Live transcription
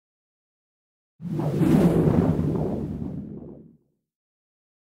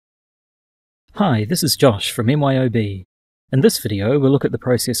Hi, this is Josh from MYOB. In this video, we'll look at the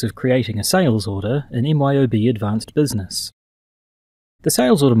process of creating a sales order in MYOB Advanced Business. The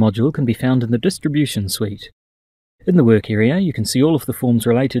sales order module can be found in the distribution suite. In the work area, you can see all of the forms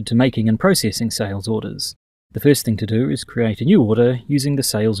related to making and processing sales orders. The first thing to do is create a new order using the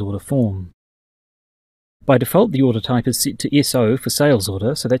sales order form. By default, the order type is set to SO for sales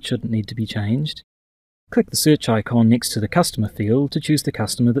order, so that shouldn't need to be changed. Click the search icon next to the customer field to choose the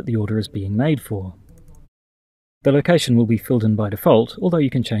customer that the order is being made for. The location will be filled in by default, although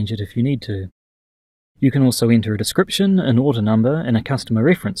you can change it if you need to. You can also enter a description, an order number, and a customer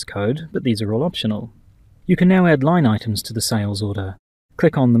reference code, but these are all optional. You can now add line items to the sales order.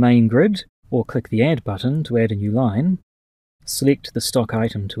 Click on the main grid, or click the Add button to add a new line. Select the stock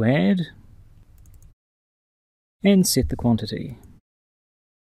item to add, and set the quantity.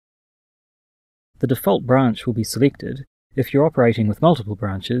 The default branch will be selected. If you're operating with multiple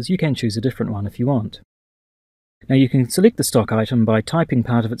branches, you can choose a different one if you want. Now you can select the stock item by typing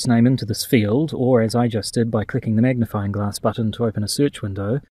part of its name into this field, or as I just did, by clicking the magnifying glass button to open a search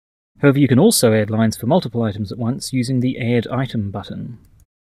window. However, you can also add lines for multiple items at once using the Add Item button.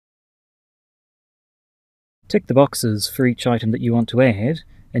 Tick the boxes for each item that you want to add,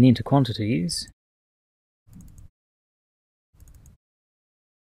 and enter quantities,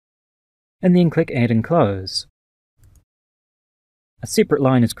 and then click Add and Close. A separate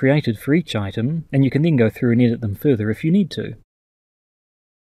line is created for each item, and you can then go through and edit them further if you need to.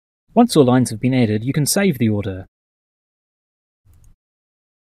 Once all lines have been added, you can save the order.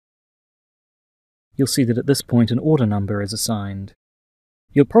 You'll see that at this point an order number is assigned.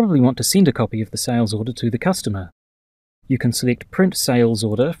 You'll probably want to send a copy of the sales order to the customer. You can select Print Sales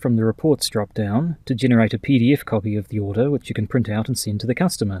Order from the Reports drop-down to generate a PDF copy of the order, which you can print out and send to the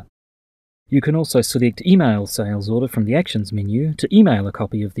customer. You can also select Email Sales Order from the Actions menu to email a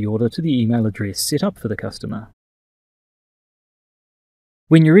copy of the order to the email address set up for the customer.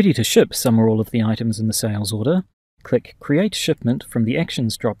 When you're ready to ship some or all of the items in the sales order, click Create Shipment from the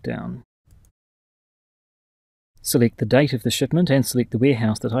Actions drop-down. Select the date of the shipment and select the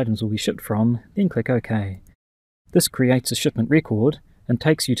warehouse that items will be shipped from, then click OK. This creates a shipment record and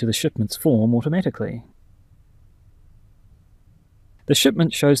takes you to the shipments form automatically. The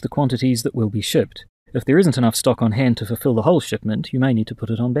shipment shows the quantities that will be shipped. If there isn't enough stock on hand to fulfill the whole shipment, you may need to put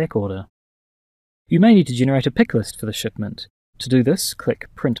it on backorder. You may need to generate a pick list for the shipment. To do this, click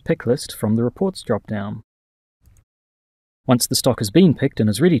Print Pick List from the Reports drop-down. Once the stock has been picked and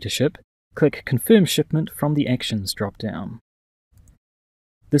is ready to ship, click Confirm Shipment from the Actions drop-down.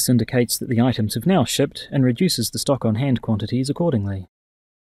 This indicates that the items have now shipped and reduces the stock on hand quantities accordingly.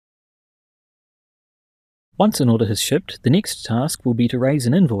 Once an order has shipped, the next task will be to raise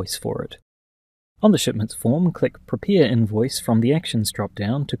an invoice for it. On the Shipments form, click Prepare Invoice from the Actions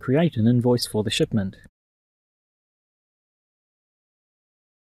drop-down to create an invoice for the shipment.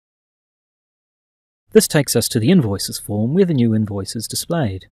 This takes us to the Invoices form where the new invoice is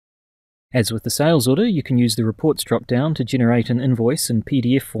displayed. As with the sales order, you can use the Reports drop-down to generate an invoice in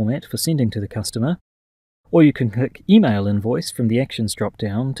PDF format for sending to the customer, or you can click Email Invoice from the Actions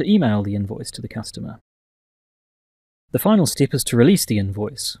drop-down to email the invoice to the customer. The final step is to release the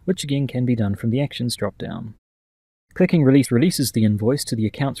invoice, which again can be done from the Actions drop-down. Clicking Release releases the invoice to the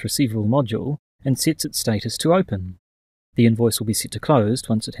Accounts Receivable module and sets its status to Open. The invoice will be set to Closed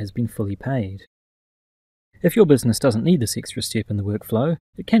once it has been fully paid. If your business doesn't need this extra step in the workflow,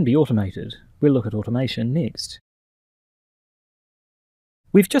 it can be automated. We'll look at automation next.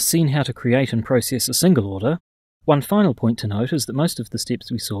 We've just seen how to create and process a single order. One final point to note is that most of the steps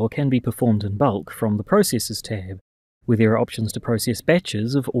we saw can be performed in bulk from the Processes tab, where there are options to process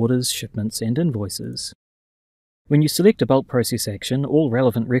batches of orders, shipments, and invoices. When you select a bulk process action, all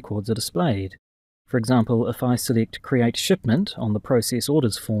relevant records are displayed. For example, if I select Create Shipment on the Process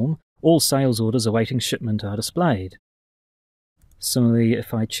Orders form, all sales orders awaiting shipment are displayed. Similarly,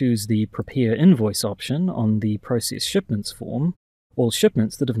 if I choose the Prepare Invoice option on the Process Shipments form, all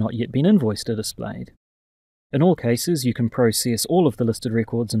shipments that have not yet been invoiced are displayed. In all cases, you can process all of the listed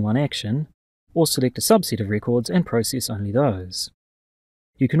records in one action, or select a subset of records and process only those.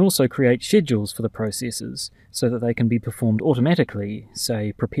 You can also create schedules for the processes so that they can be performed automatically,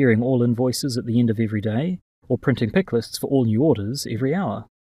 say preparing all invoices at the end of every day, or printing pick lists for all new orders every hour.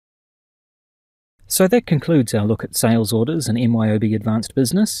 So that concludes our look at sales orders in MYOB Advanced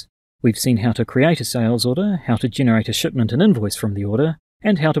Business. We've seen how to create a sales order, how to generate a shipment and invoice from the order,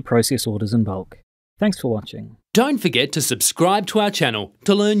 and how to process orders in bulk. Thanks for watching. Don't forget to subscribe to our channel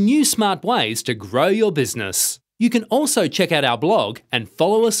to learn new smart ways to grow your business. You can also check out our blog and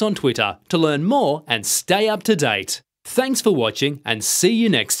follow us on Twitter to learn more and stay up to date. Thanks for watching and see you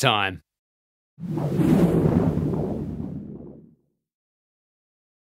next time.